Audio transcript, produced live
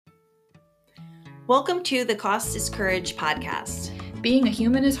Welcome to the Cost is Courage podcast. Being a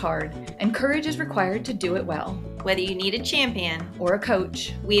human is hard, and courage is required to do it well. Whether you need a champion or a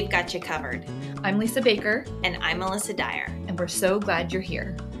coach, we've got you covered. I'm Lisa Baker. And I'm Melissa Dyer. And we're so glad you're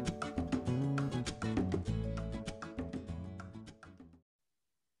here.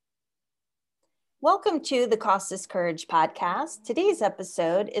 Welcome to the Cost is Courage podcast. Today's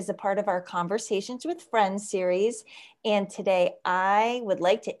episode is a part of our Conversations with Friends series. And today I would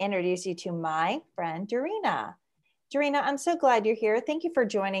like to introduce you to my friend, Dorina. Dorina, I'm so glad you're here. Thank you for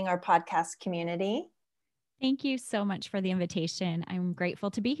joining our podcast community. Thank you so much for the invitation. I'm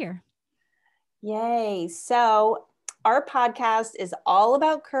grateful to be here. Yay. So our podcast is all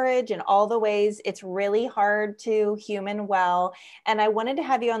about courage and all the ways it's really hard to human well. And I wanted to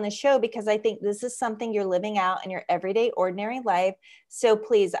have you on the show because I think this is something you're living out in your everyday, ordinary life. So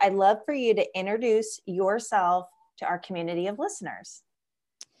please, I'd love for you to introduce yourself to our community of listeners.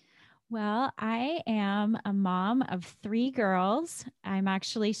 Well, I am a mom of 3 girls. I'm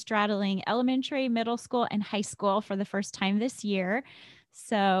actually straddling elementary, middle school, and high school for the first time this year.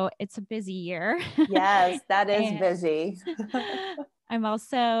 So it's a busy year. Yes, that is busy. I'm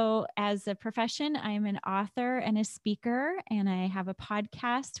also, as a profession, I'm an author and a speaker, and I have a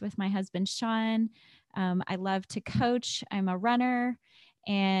podcast with my husband, Sean. I love to coach. I'm a runner,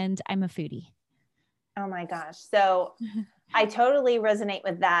 and I'm a foodie. Oh my gosh. So I totally resonate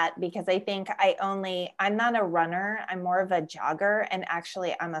with that because I think I'm not a runner. I'm more of a jogger, and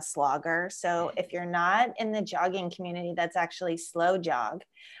actually I'm a slogger. So if you're not in the jogging community, that's actually slow jog.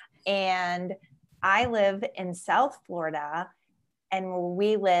 And I live in South Florida, and where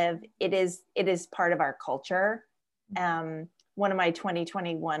we live, it is part of our culture. One of my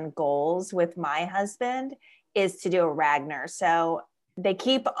 2021 goals with my husband is to do a Ragnar. So they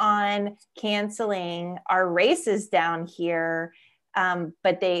keep on canceling our races down here,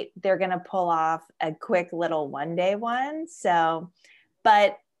 but they're going to pull off a quick little one-day one. So,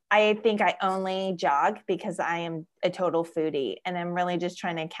 but I think I only jog because I am a total foodie, and I'm really just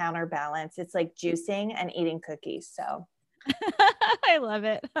trying to counterbalance. It's like juicing and eating cookies. So I love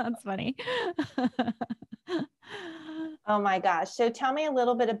it. That's funny. Oh my gosh. So tell me a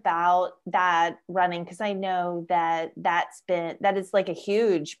little bit about that running, because I know that that is like a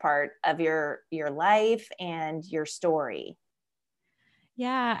huge part of your life and your story.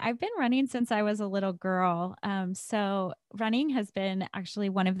 Yeah, I've been running since I was a little girl. So running has been actually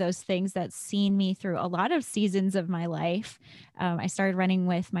one of those things that's seen me through a lot of seasons of my life. I started running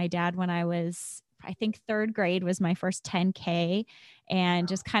with my dad when I was, I think 3rd grade was my first 10K, and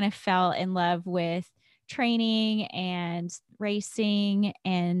just kind of fell in love with training and racing.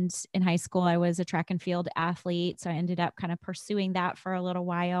 And in high school, I was a track and field athlete. So I ended up kind of pursuing that for a little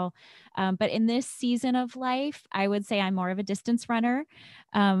while. But in this season of life, I would say I'm more of a distance runner,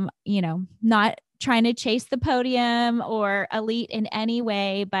 not trying to chase the podium or elite in any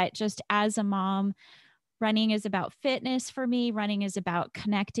way, but just as a mom, running is about fitness for me. Running is about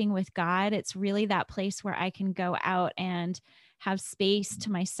connecting with God. It's really that place where I can go out and have space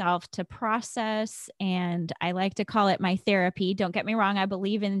to myself to process. And I like to call it my therapy. Don't get me wrong. I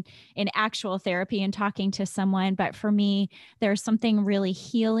believe in actual therapy and talking to someone. But for me, there's something really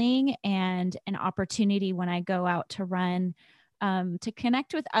healing and an opportunity when I go out to run, to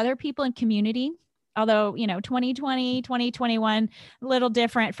connect with other people in community. Although, 2020, 2021, a little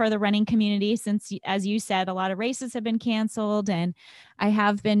different for the running community since, as you said, a lot of races have been canceled, and I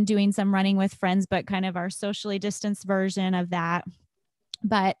have been doing some running with friends, but kind of our socially distanced version of that.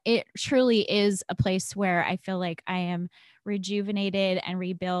 But it truly is a place where I feel like I am rejuvenated and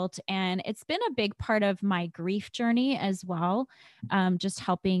rebuilt. And it's been a big part of my grief journey as well, just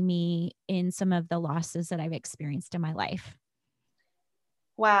helping me in some of the losses that I've experienced in my life.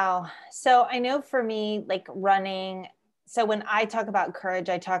 Wow. So I know for me, like running, so when I talk about courage,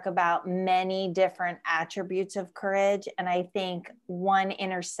 I talk about many different attributes of courage. And I think one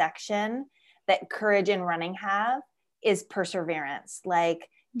intersection that courage and running have is perseverance, like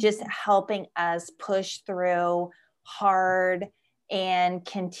just helping us push through hard and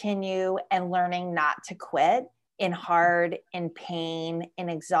continue and learning not to quit in hard, in pain, in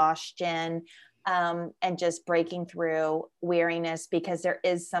exhaustion. And just breaking through weariness, because there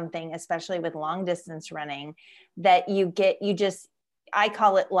is something, especially with long distance running, that I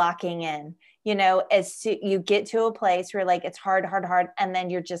call it locking in, as you get to a place where like, it's hard, and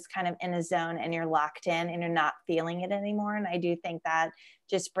then you're just kind of in a zone and you're locked in and you're not feeling it anymore. And I do think that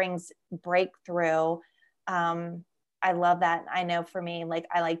just brings breakthrough. I love that. I know for me, like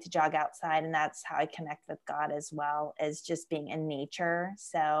I like to jog outside, and that's how I connect with God as well, as just being in nature.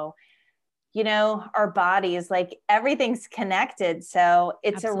 So our bodies, like everything's connected. So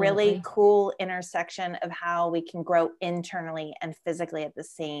it's a really Absolutely. cool intersection of how we can grow internally and physically at the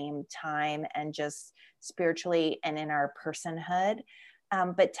same time, and just spiritually and in our personhood.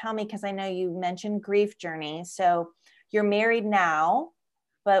 But tell me, because I know you mentioned grief journey. So you're married now,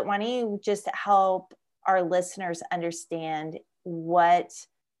 but why don't you just help our listeners understand what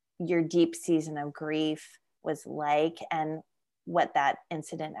your deep season of grief was like, and what that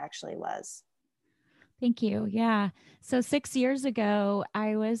incident actually was. Thank you. Yeah. So 6 years ago,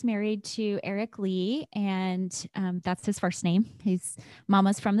 I was married to Eric Lee, and that's his first name. He's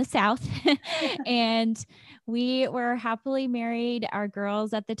Mama's from the South. And we were happily married. Our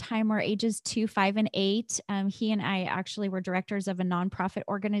girls at the time were ages 2, 5, and 8. He and I actually were directors of a nonprofit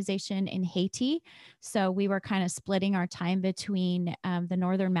organization in Haiti. So we were kind of splitting our time between the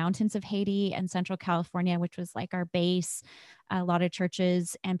northern mountains of Haiti and Central California, which was like our base. A lot of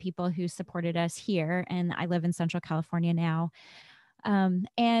churches and people who supported us here. And I live in Central California now.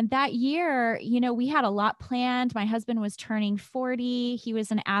 And that year, we had a lot planned. My husband was turning 40. He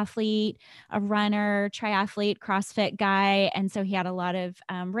was an athlete, a runner, triathlete, CrossFit guy. And so he had a lot of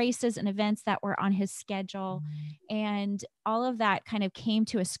races and events that were on his schedule. And all of that kind of came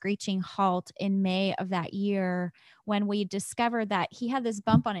to a screeching halt in May of that year, when we discovered that he had this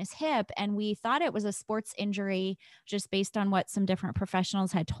bump on his hip, and we thought it was a sports injury just based on what some different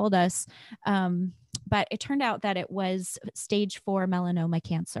professionals had told us. But it turned out that it was stage 4 melanoma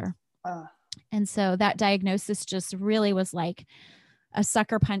cancer. And so that diagnosis just really was like a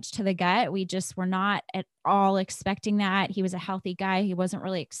sucker punch to the gut. We just were not at all expecting that. He was a healthy guy. He wasn't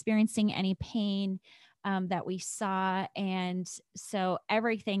really experiencing any pain that we saw. And so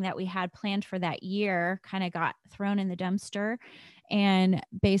everything that we had planned for that year kind of got thrown in the dumpster. And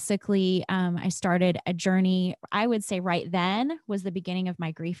basically, I started a journey. I would say right then was the beginning of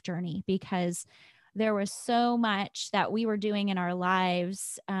my grief journey, because there was so much that we were doing in our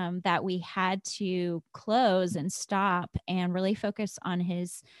lives that we had to close and stop and really focus on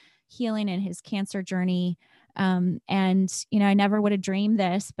his healing and his cancer journey. And I never would have dreamed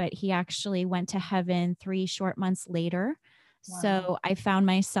this, but he actually went to heaven 3 short months later. Wow. So I found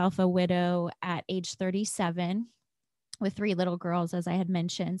myself a widow at age 37 with 3 little girls, as I had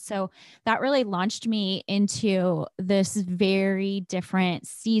mentioned. So that really launched me into this very different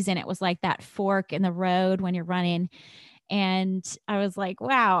season. It was like that fork in the road when you're running. And I was like,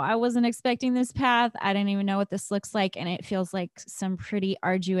 wow, I wasn't expecting this path. I didn't even know what this looks like. And it feels like some pretty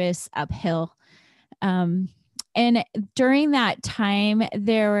arduous uphill. And during that time,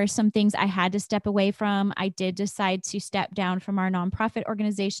 there were some things I had to step away from. I did decide to step down from our nonprofit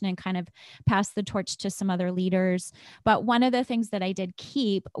organization and kind of pass the torch to some other leaders. But one of the things that I did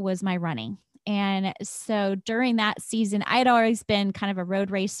keep was my running. And so during that season, I had always been kind of a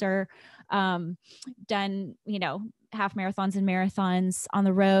road racer, done, half marathons and marathons on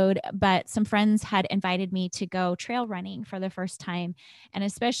the road, but some friends had invited me to go trail running for the first time. And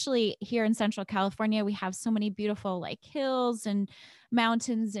especially here in Central California, we have so many beautiful like hills and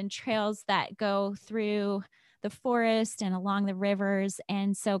mountains and trails that go through the forest and along the rivers.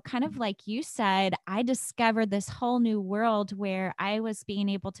 And so kind of like you said, I discovered this whole new world where I was being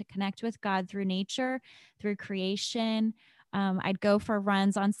able to connect with God through nature, through creation. I'd go for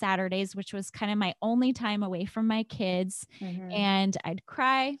runs on Saturdays, which was kind of my only time away from my kids. Mm-hmm. And I'd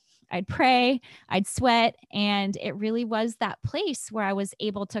cry, I'd pray, I'd sweat. And it really was that place where I was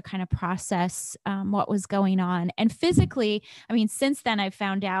able to kind of process what was going on. And physically, since then I've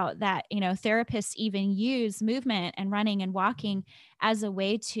found out that, therapists even use movement and running and walking as a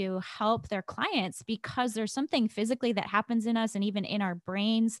way to help their clients, because there's something physically that happens in us and even in our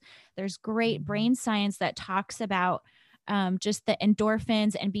brains. There's great brain science that talks about just the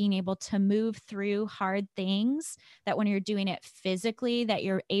endorphins and being able to move through hard things, that when you're doing it physically, that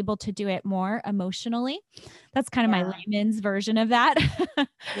you're able to do it more emotionally. That's kind of my layman's version of that.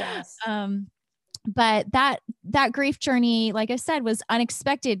 Yes. But that grief journey, like I said, was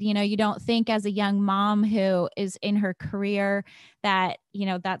unexpected. You don't think as a young mom who is in her career that,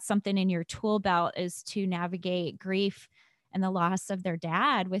 that's something in your tool belt, is to navigate grief and the loss of their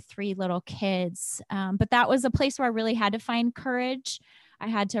dad with 3 little kids. But that was a place where I really had to find courage. I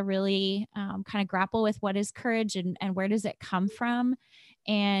had to really kind of grapple with what is courage and where does it come from?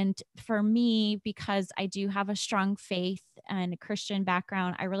 And for me, because I do have a strong faith and a Christian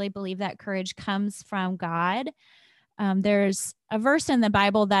background, I really believe that courage comes from God. There's a verse in the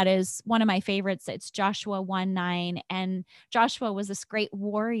Bible that is one of my favorites. It's Joshua 1:9. And Joshua was this great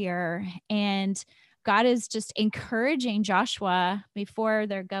warrior, and God is just encouraging Joshua before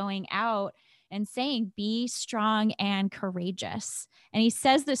they're going out. and saying, be strong and courageous. And he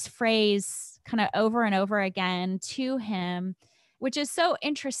says this phrase kind of over and over again to him, which is so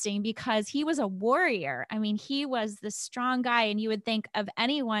interesting because he was a warrior. I mean, he was the strong guy, and you would think of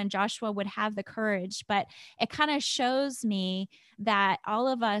anyone, Joshua would have the courage, but it kind of shows me that all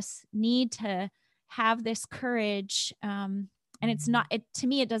of us need to have this courage. And it's not, it, to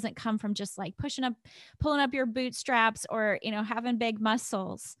me, it doesn't come from just like pulling up your bootstraps or, having big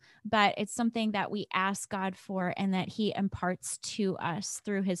muscles, but it's something that we ask God for and that he imparts to us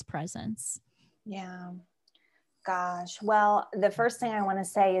through his presence. Yeah. Gosh. Well, the first thing I want to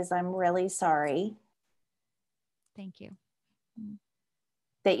say is I'm really sorry. Thank you.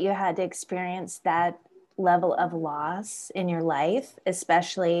 That you had to experience that level of loss in your life,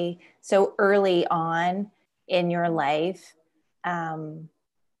 especially so early on in your life.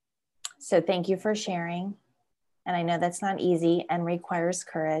 So thank you for sharing. And I know that's not easy and requires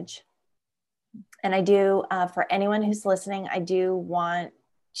courage. And I do, for anyone who's listening, I do want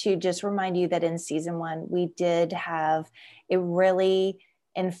to just remind you that in season 1, we did have a really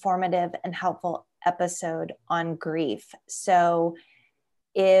informative and helpful episode on grief. So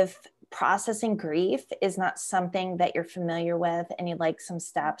if processing grief is not something that you're familiar with and you'd like some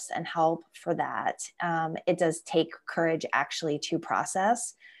steps and help for that, it does take courage actually to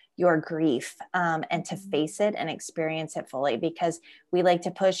process your grief and to face it and experience it fully, because we like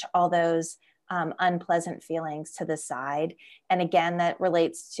to push all those unpleasant feelings to the side. And again, that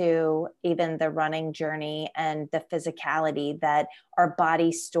relates to even the running journey and the physicality that our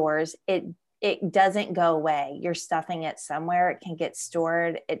body stores. It doesn't go away. You're stuffing it somewhere. It can get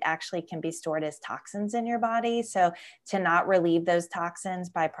stored. It actually can be stored as toxins in your body. So to not relieve those toxins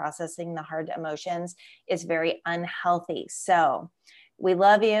by processing the hard emotions is very unhealthy. So we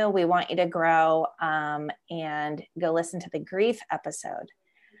love you. We want you to grow, and go listen to the grief episode.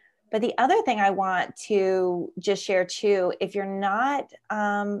 But the other thing I want to just share too, if you're not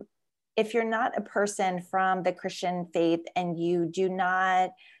a person from the Christian faith and you do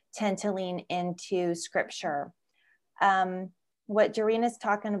not tend to lean into scripture, what Dorina's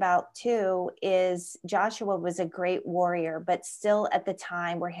talking about too is Joshua was a great warrior, but still at the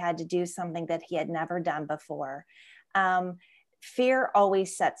time where he had to do something that he had never done before. Fear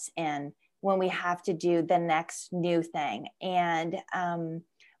always sets in when we have to do the next new thing. And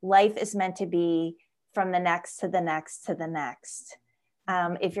life is meant to be from the next to the next to the next.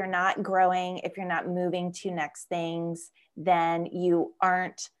 If you're not growing, if you're not moving to next things, then you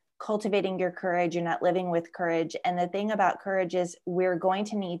aren't cultivating your courage. You're not living with courage. And the thing about courage is we're going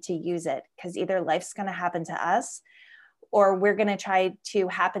to need to use it, because either life's going to happen to us or we're going to try to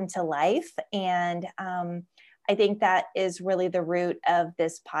happen to life. And I think that is really the root of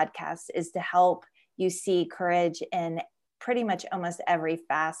this podcast, is to help you see courage in pretty much almost every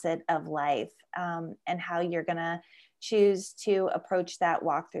facet of life, and how you're going to choose to approach that,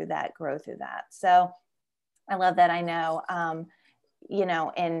 walk through that, grow through that. So I love that. I know,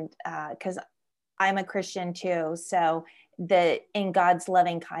 and because I'm a Christian too. So in God's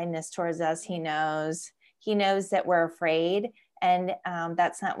loving kindness towards us, he knows that we're afraid, and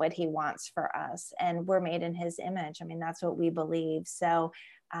that's not what he wants for us. And we're made in his image. I mean, that's what we believe. So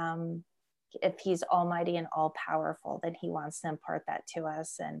if he's almighty and all powerful, then he wants to impart that to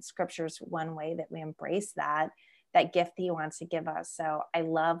us. And scripture's one way that we embrace that gift he wants to give us. So I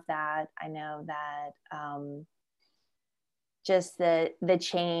love that. I know that just the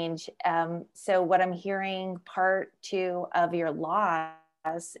change. So what I'm hearing, part 2 of your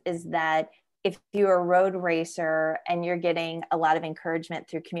loss is that if you're a road racer and you're getting a lot of encouragement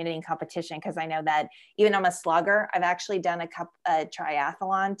through community and competition, because I know that even I'm a slugger, I've actually done a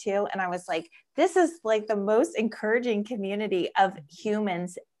triathlon too. And I was like, this is like the most encouraging community of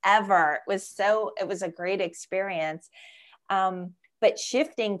humans ever. It was a great experience. But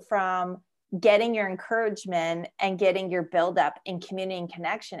shifting from getting your encouragement and getting your buildup in community and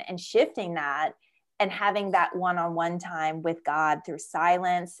connection, and shifting that and having that one-on-one time with God through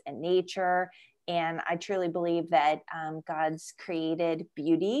silence and nature. And I truly believe that God's created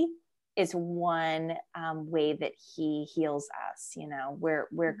beauty is one way that he heals us.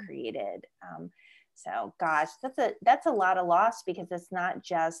 We're created. So gosh, that's a lot of loss, because it's not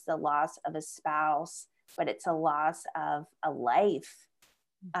just the loss of a spouse, but it's a loss of a life,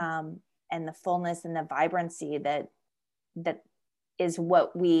 and the fullness and the vibrancy that is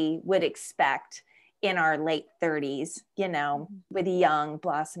what we would expect in our late 30s, with a young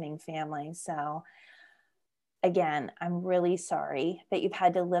blossoming family. So again, I'm really sorry that you've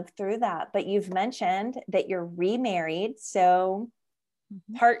had to live through that, but you've mentioned that you're remarried. So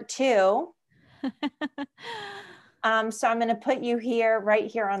part 2. So I'm going to put you here, right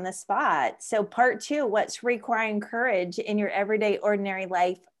here on the spot. So part 2, what's requiring courage in your everyday, ordinary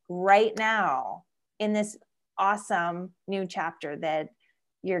life right now in this awesome new chapter that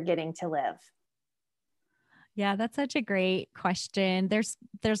you're getting to live? Yeah, that's such a great question. There's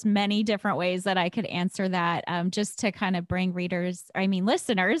many different ways that I could answer that. Just to kind of bring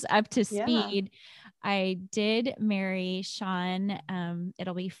listeners up to Yeah. speed. I did marry Sean.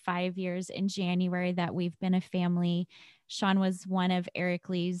 It'll be 5 years in January that we've been a family. Sean was one of Eric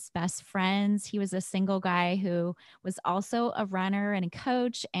Lee's best friends. He was a single guy who was also a runner and a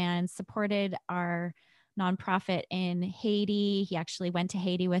coach and supported our nonprofit in Haiti. He actually went to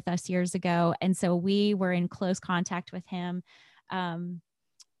Haiti with us years ago. And so we were in close contact with him. Um,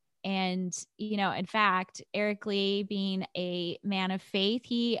 and, in fact, Eric Lee, being a man of faith,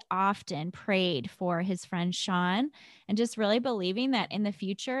 he often prayed for his friend Sean and just really believing that in the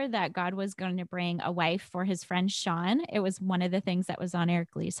future that God was going to bring a wife for his friend Sean. It was one of the things that was on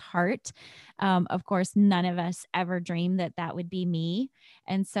Eric Lee's heart. Of course, none of us ever dreamed that that would be me.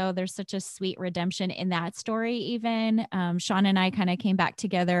 And so there's such a sweet redemption in that story, even. Sean and I kind of came back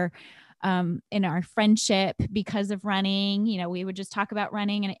together in our friendship because of running. We would just talk about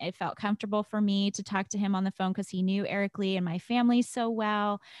running, and it felt comfortable for me to talk to him on the phone because he knew Eric Lee and my family so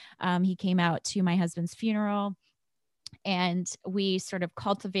well. He came out to my husband's funeral, and we sort of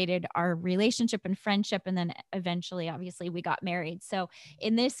cultivated our relationship and friendship. And then eventually, obviously, we got married. So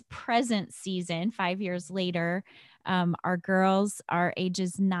in this present season, 5 years later, our girls are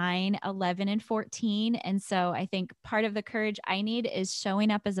ages 9, 11, and 14. And so I think part of the courage I need is showing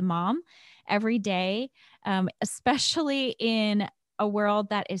up as a mom every day, especially in a world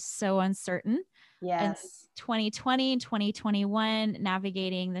that is so uncertain. And Yes. 2020 and 2021,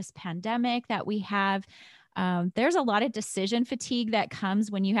 navigating this pandemic that we have, there's a lot of decision fatigue that comes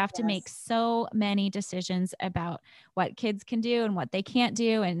when you have to make Yes. so many decisions about what kids can do and what they can't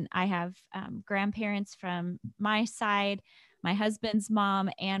do. And I have grandparents from my side, my husband's mom,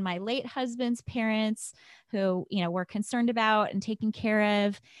 and my late husband's parents who, we're concerned about and taking care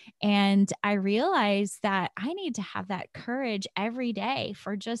of. And I realized that I need to have that courage every day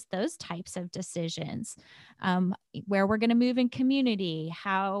for just those types of decisions. Where we're going to move in community,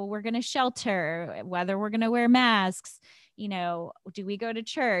 how we're going to shelter, whether we're going to wear masks, do we go to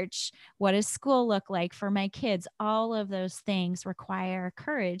church? What does school look like for my kids? All of those things require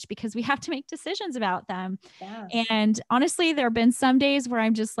courage because we have to make decisions about them. Yes. And honestly, there have been some days where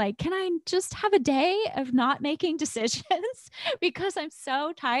I'm just like, can I just have a day of not making decisions because I'm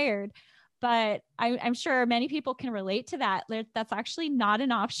so tired? But I'm sure many people can relate to that. That's actually not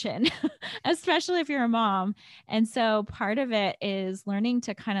an option, especially if you're a mom. And so part of it is learning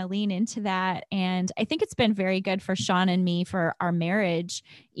to kind of lean into that. And I think it's been very good for Sean and me for our marriage,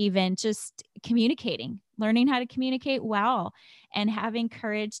 even just communicating, learning how to communicate well and having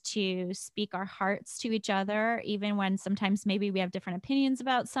courage to speak our hearts to each other, even when sometimes maybe we have different opinions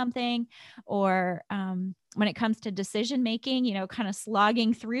about something, or when it comes to decision making, kind of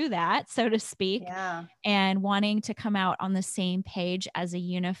slogging through that, so to speak, Yeah. and wanting to come out on the same page as a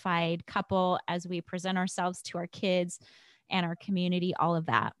unified couple as we present ourselves to our kids and our community, all of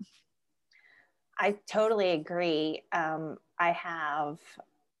that. I totally agree. I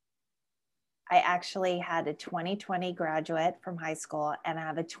actually had a 2020 graduate from high school and I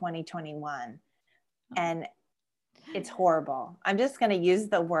have a 2021, and it's horrible. I'm just going to use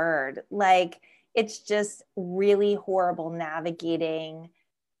the word, like, it's just really horrible navigating,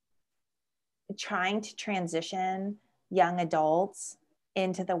 trying to transition young adults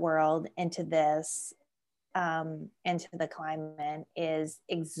into the world, into this, into the climate is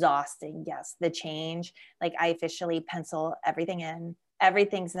exhausting. Yes, the change, like I officially pencil everything in,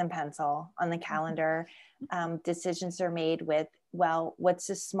 everything's in pencil on the calendar. Decisions are made with, well, what's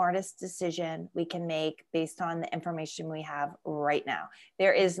the smartest decision we can make based on the information we have right now?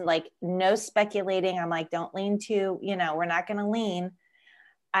 There is like no speculating. I'm like, don't lean too, we're not going to lean.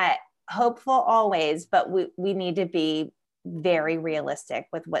 Hopeful always, but we need to be very realistic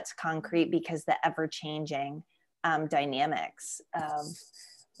with what's concrete because the ever-changing dynamics of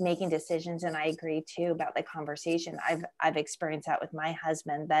making decisions. And I agree too about the conversation. I've experienced that with my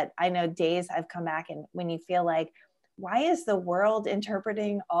husband, that I know days I've come back and when you feel like, why is the world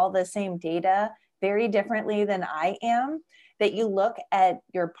interpreting all the same data very differently than I am? That you look at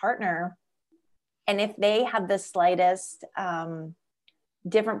your partner, and if they have the slightest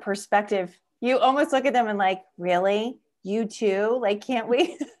different perspective, you almost look at them and like, really? You too? Like, can't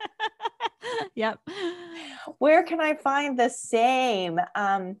we? Yep. Where can I find the same?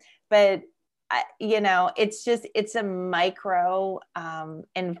 But it's a micro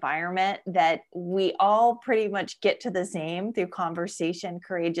environment that we all pretty much get to the same through conversation,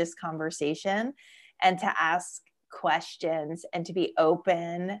 courageous conversation, and to ask questions and to be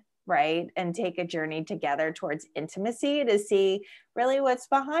open, right? And take a journey together towards intimacy to see really what's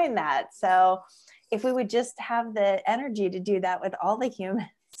behind that. So if we would just have the energy to do that with all the humans,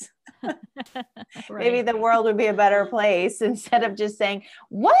 maybe the world would be a better place instead of just saying,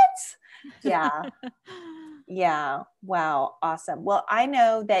 what? Yeah. Yeah. Wow. Awesome. Well, I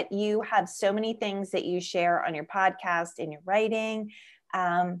know that you have so many things that you share on your podcast, in your writing,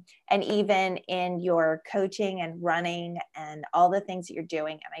 and even in your coaching and running and all the things that you're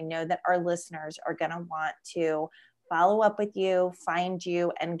doing. And I know that our listeners are going to want to follow up with you, find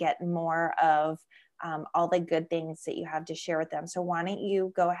you, and get more of all the good things that you have to share with them. So why don't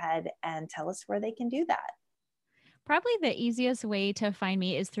you go ahead and tell us where they can do that? Probably the easiest way to find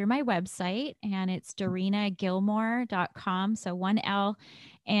me is through my website, and it's dorinagilmore.com. So 1L.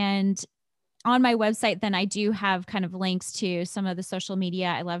 And on my website, then I do have kind of links to some of the social media.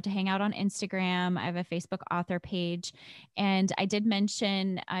 I love to hang out on Instagram. I have a Facebook author page. And I did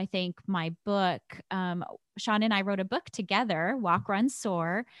mention, I think, my book. Sean and I wrote a book together, Walk, Run,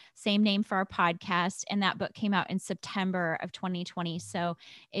 Soar, same name for our podcast. And that book came out in September of 2020. So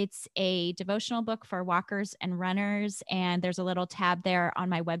it's a devotional book for walkers and runners. And there's a little tab there on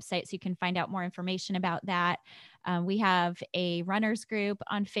my website, so you can find out more information about that. We have a runners group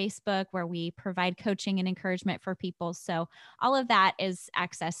on Facebook where we provide coaching and encouragement for people. So all of that is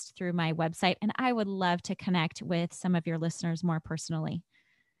accessed through my website. And I would love to connect with some of your listeners more personally.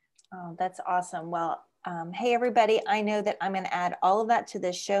 Oh, that's awesome. Well, hey, everybody, I know that I'm going to add all of that to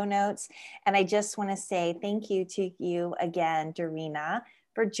the show notes. And I just want to say thank you to you again, Dorina,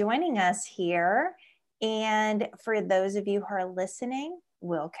 for joining us here. And for those of you who are listening,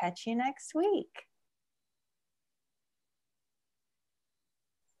 we'll catch you next week.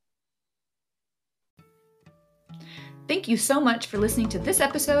 Thank you so much for listening to this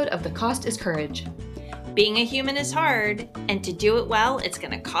episode of The Cost is Courage. Being a human is hard, and to do it well, it's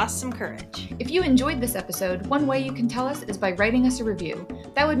going to cost some courage. If you enjoyed this episode, one way you can tell us is by writing us a review.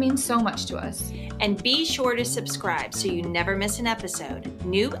 That would mean so much to us. And be sure to subscribe so you never miss an episode.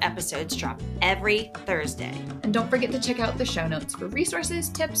 New episodes drop every Thursday. And don't forget to check out the show notes for resources,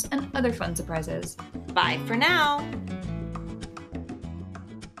 tips, and other fun surprises. Bye for now.